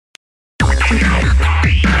Hey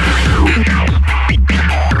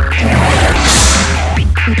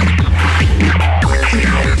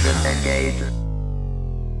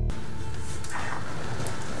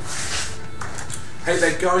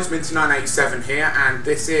there guys, Minty987 here, and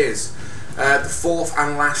this is the fourth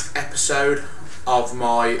and last episode of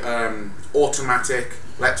my automatic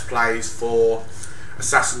Let's Plays for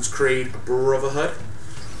Assassin's Creed Brotherhood.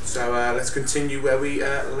 So let's continue where we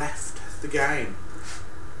left the game.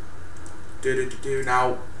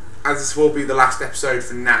 Now, as this will be the last episode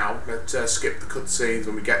for now, let's skip the cutscenes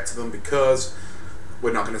when we get to them, because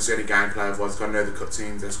we're not going to see any gameplay otherwise. I know the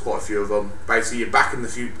cutscenes, there's quite a few of them. Basically, you're back in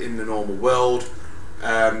the normal world.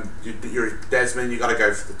 You're a Desmond, you got to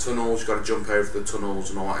go for the tunnels, you got to jump over the tunnels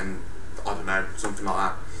and all that, and I don't know, something like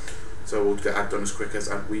that. So we'll get that done as quick as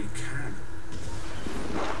we can.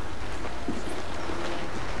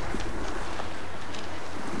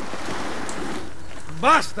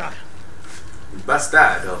 Basta!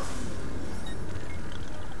 Bastardo.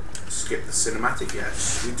 Skip the cinematic,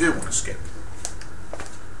 yes. We do want to skip.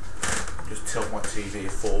 Just tilt my TV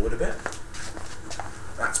forward a bit.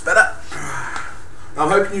 That's better. I'm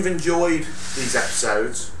hoping you've enjoyed these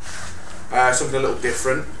episodes. Something a little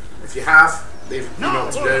different. If you have, you know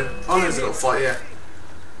what to do. Oh, there's a little fight here.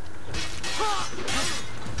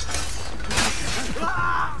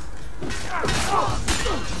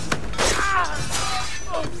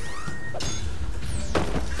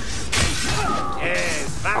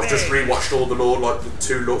 I've just rewatched all the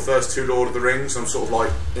first two Lord of the Rings. I'm sort of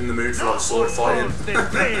like in the mood for like sword fighting.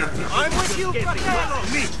 I'm with you,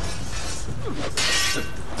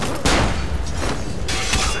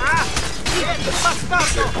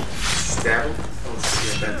 Stab him. Oh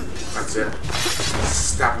shit, then. That's it.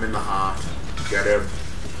 Stab him in the heart. Get him.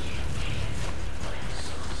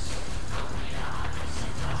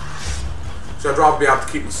 So I'd rather be able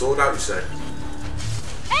to keep my sword out, you say?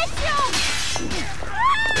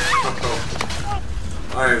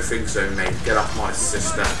 I don't think so, mate. Get off my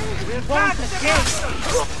sister.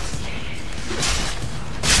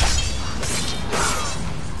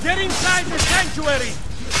 Get inside the sanctuary!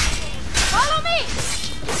 Follow me!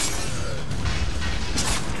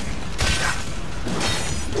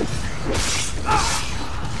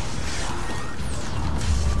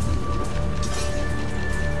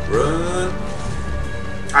 Run!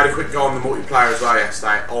 I had a quick go on the multiplayer as well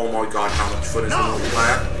yesterday. Oh my god, how much fun is the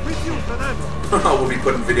multiplayer? I will be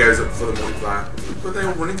putting videos up for the multiplayer. Where are they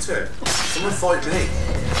all running to? Someone fight me.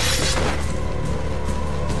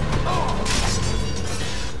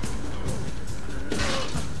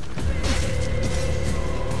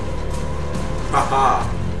 Haha.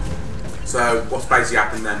 So, what's basically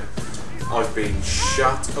happened then? I've been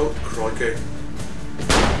shot. Oh, crikey.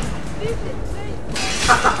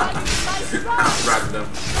 That's random.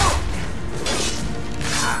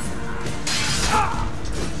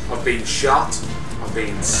 I've been shot. I've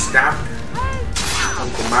been stabbed.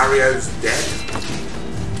 Uncle Mario's dead.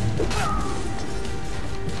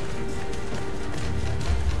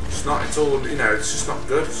 It's not, it's all, you know, it's just not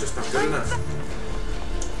good. It's just not good enough.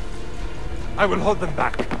 I will hold them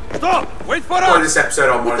back. Stop! Wait for us! Well, this episode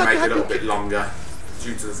I want to make it a little bit longer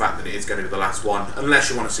due to the fact that it is going to be the last one. Unless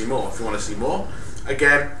you want to see more. If you want to see more,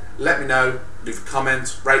 again, let me know. Leave a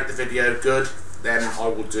comment. Rate the video good. Then I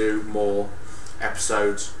will do more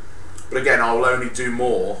episodes. But again, I will only do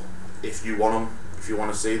more if you want them. If you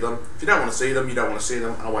want to see them. If you don't want to see them, you don't want to see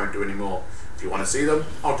them. And I won't do any more. If you want to see them,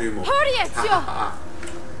 I'll do more. Hurry, Ezio!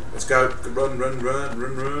 Let's go. Run, run, run,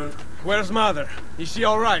 run, run. Where's Mother? Is she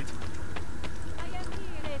alright?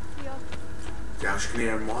 Yeah, she can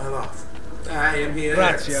hear a mile off. I am here.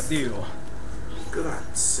 Grazie a Dio.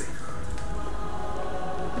 Grazie.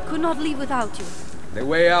 I could not leave without you. The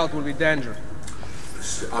way out will be dangerous.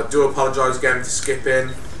 I do apologise again for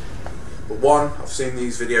skipping. But one, I've seen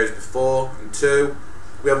these videos before, and two,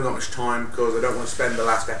 we haven't got much time because I don't want to spend the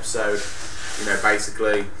last episode, you know,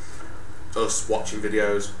 basically us watching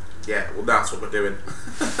videos. Yeah, well that's what we're doing.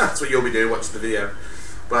 That's what you'll be doing, watching the video.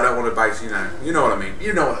 But I don't want to basically, you know what I mean.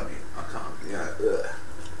 You know what I mean. I can't, yeah. Ugh.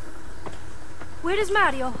 Where is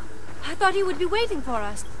Mario? I thought he would be waiting for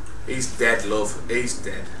us. He's dead, love. He's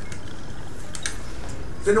dead.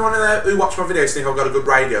 Does anyone there who watch my videos think I've got a good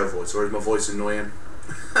radio voice, or is my voice annoying?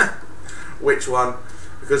 Which one?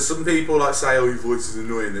 Because some people like say, oh, your voice is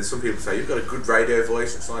annoying. Then some people say, you've got a good radio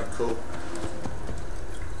voice. It's like, cool.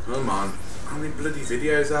 Oh man, how many bloody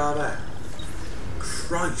videos are there?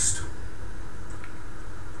 Christ.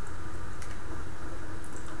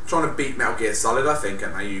 I'm trying to beat Metal Gear Solid, I think,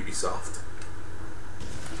 at my Ubisoft.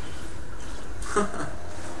 Where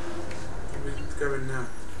are we going now?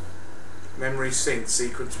 Memory synced,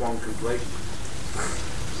 sequence 1 complete.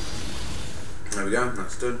 There we go,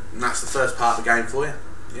 that's done. And that's the first part of the game for you.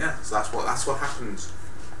 Yeah, so that's what happens.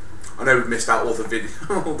 I know we've missed out all the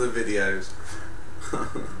all the videos.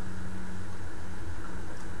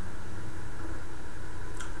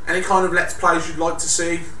 Any kind of Let's Plays you'd like to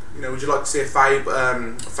see? You know, would you like to see a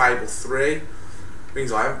Fable 3?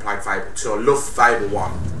 Means I haven't played Fable 2. I love Fable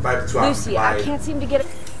 1. Fable 2 Lucy, I can't seem to get a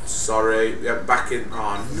Sorry, yeah, back in.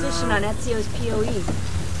 Oh position no. on Ezio's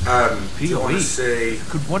POE. Do you want to see?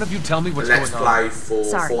 Could one of you tell me what's Let's going play on? for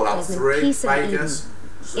Sorry, Fallout Desmond, 3 Piece of Vegas.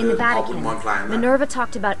 So In the I wouldn't Vatican, mind playing that. Minerva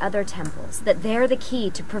talked about other temples, that they're the key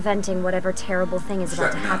to preventing whatever terrible thing is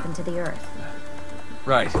about to happen to the Earth.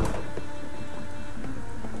 Right.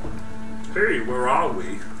 Hey, where are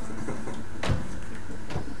we?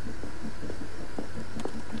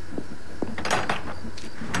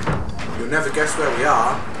 You'll never guess where we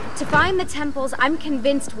are. To find the temples, I'm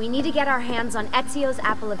convinced we need to get our hands on Ezio's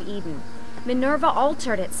Apple of Eden. Minerva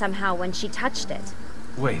altered it somehow when she touched it.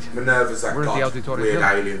 Wait. Minerva's that Where's the god, Auditore weird Hill?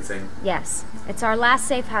 alien thing. Yes, it's our last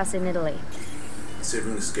safe house in Italy. Let's see if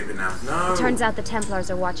we can skip it now. No. It turns out the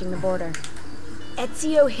Templars are watching the border.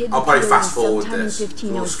 Ezio hid I'll probably the fast forward sometime this.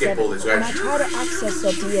 in We'll skip all 1507. this. When I try to access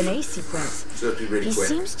that DNA sequence, So it'll be really he quick.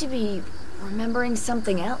 seems to be remembering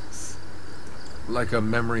something else. Like a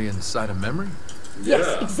memory inside a memory?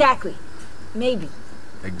 Yes, exactly. Maybe.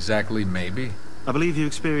 Exactly, maybe. I believe you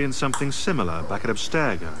experienced something similar back at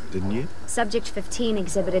Abstergo, didn't you? Subject 15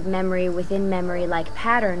 exhibited memory within memory-like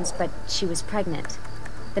patterns, but she was pregnant.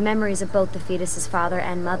 The memories of both the fetus's father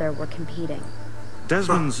and mother were competing.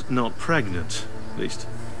 Desmond's not pregnant, at least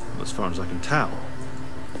not as far as I can tell.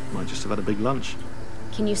 Might just have had a big lunch.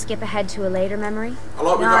 Can you skip ahead to a later memory? I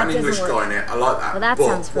like we No, got it an English doesn't work. guy in it. I like that. Well, that but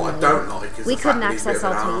sounds what familiar. I don't like is We the couldn't fact that he's a access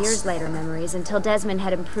bit of an all 2 arse. years later memories until Desmond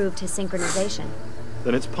had improved his synchronization.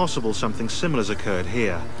 Then it's possible something similar's occurred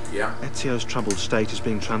here. Yeah. Ezio's troubled state is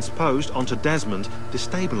being transposed onto Desmond,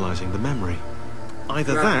 destabilizing the memory.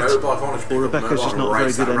 Either that, or Rebecca's just not a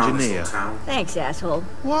very good engineer. Thanks, asshole.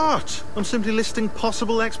 What? I'm simply listing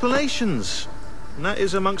possible explanations. And that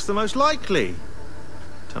is amongst the most likely.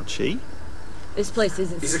 Touchy. This place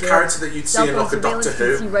isn't He's a secure. character that you'd see in like a Doctor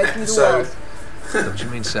Who right through the episode. walls. Don't you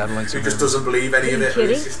mean satellites? Who are just moving? doesn't believe any of Are you it.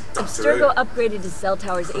 kidding? It's just Doctor Abstergo Who. upgraded his cell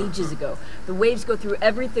towers ages ago. The waves go through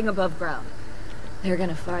everything above ground. They're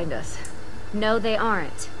gonna find us. No, they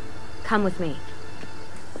aren't. Come with me.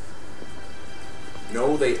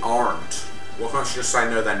 No, they aren't. Why can't you just say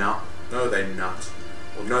no, they're not? No, they're not.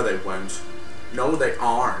 Well, no, they won't. No, they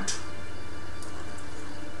aren't.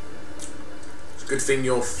 It's a good thing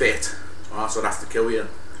you're fit, or else I'd have to kill you.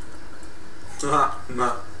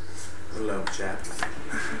 No. Hello, chap.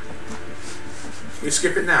 You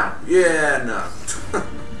skip it now? Yeah, no.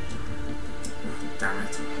 Damn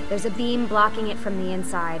it. There's a beam blocking it from the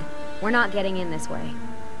inside. We're not getting in this way.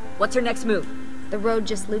 What's her next move? The road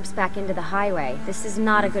just loops back into the highway. This is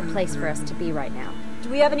not a good place for us to be right now. Do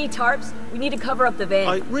we have any tarps? We need to cover up the van.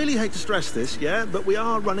 I really hate to stress this, yeah, but we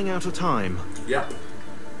are running out of time. Yep.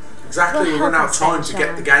 Exactly, Well, we've run help out of us time then, to get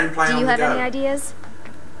Sean. the gameplay Do on you the have go. any ideas?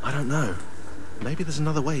 I don't know. Maybe there's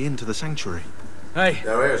another way into the sanctuary. Hey,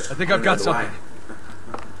 There is. I think I've got Another way.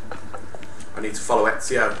 something. I need to follow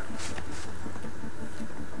Ezio.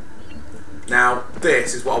 Now,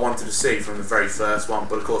 this is what I wanted to see from the very first one,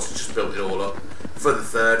 but of course, it just built it all up for the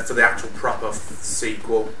third, for the actual proper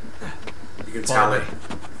sequel. You can tell it.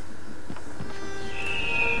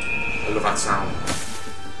 I love that sound.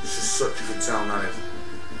 It's just such a good sound, that is.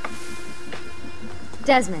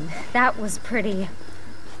 Desmond, that was pretty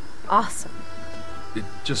awesome. It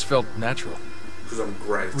just felt natural. Because I'm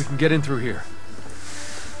great. We can get in through here.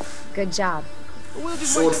 Good job. We'll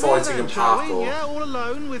just Sword wait in there fighting then, and shall we? parkour. Yeah, all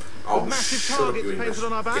alone with Oh, massive shut up, targets you English painted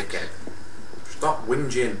on our backs. dickhead. Stop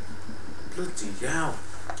whinging. Bloody hell.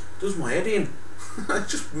 Does my head in. It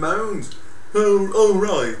just moans. Oh,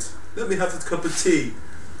 right. Let me have a cup of tea.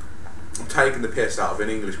 I'm taking the piss out of an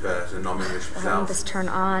English person and I'm English Having myself. this turn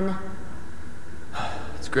on.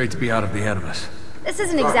 It's great to be out of the Animus. This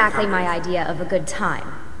isn't Right, exactly camera. my idea of a good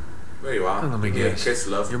time. There you are. Well, let me Give me a guess. kiss,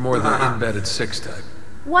 love. You're more the embedded 6 type.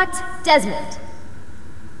 What? Desmond?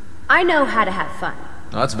 I know how to have fun.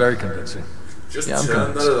 Oh, that's very convincing. Just Yeah, I'm turn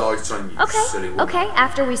the convinced. lights on, you silly Okay, woman. okay,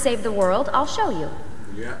 after we save the world, I'll show you.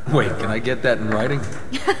 Yeah. Wait, can I get that in writing?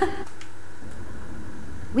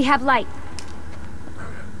 We have light.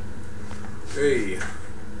 Hey.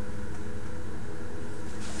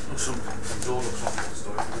 Oh, some door looks like that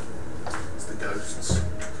story. It's the ghosts.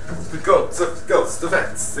 The ghosts of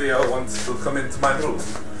Ezio wants to come into my room.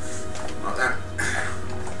 Like that.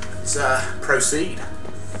 Let's proceed.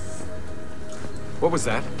 What was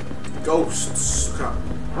that? Ghosts.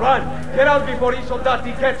 Run! Get out before I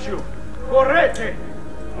soldati catch you! Correte!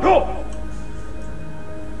 Go!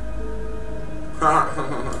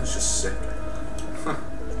 It's just sick.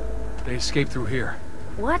 They escaped through here.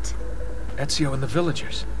 What? Ezio and the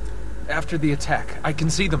villagers. After the attack, I can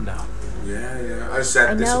see them now. Yeah. I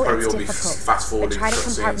said this will probably all be fast forwarding try to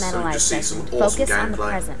cutscenes, so you just see some awesome focus on the gameplay.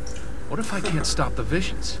 present. What if I can't stop the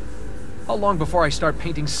visions? How long before I start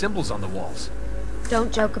painting symbols on the walls?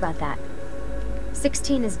 Don't joke about that.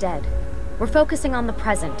 16 is dead. We're focusing on the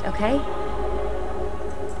present, okay?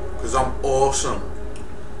 Because I'm awesome.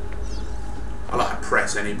 I like to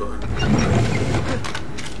press any button.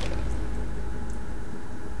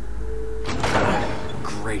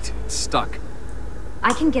 Great, it's stuck.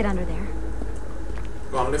 I can get under there.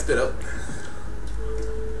 Go on, lift it up.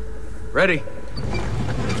 Ready?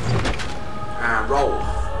 And roll.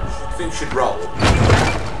 I think you should roll.